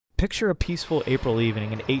Picture a peaceful April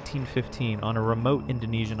evening in 1815 on a remote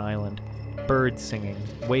Indonesian island. Birds singing,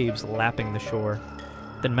 waves lapping the shore.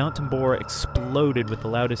 Then Mount Tambora exploded with the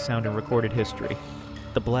loudest sound in recorded history.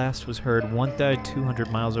 The blast was heard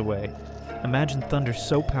 1,200 miles away. Imagine thunder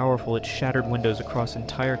so powerful it shattered windows across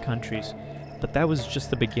entire countries. But that was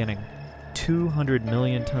just the beginning. 200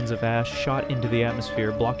 million tons of ash shot into the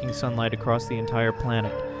atmosphere, blocking sunlight across the entire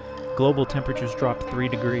planet. Global temperatures dropped 3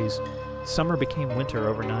 degrees. Summer became winter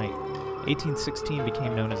overnight. 1816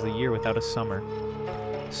 became known as the year without a summer.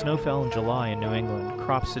 Snow fell in July in New England.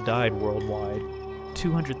 Crops had died worldwide.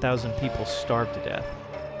 200,000 people starved to death.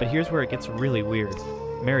 But here's where it gets really weird.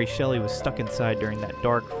 Mary Shelley was stuck inside during that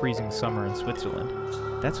dark, freezing summer in Switzerland.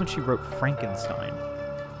 That's when she wrote Frankenstein.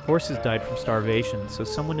 Horses died from starvation, so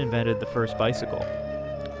someone invented the first bicycle.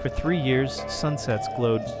 For 3 years, sunsets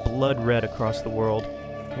glowed blood red across the world.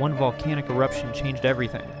 One volcanic eruption changed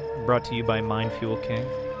everything. Brought to you by Mind Fuel King.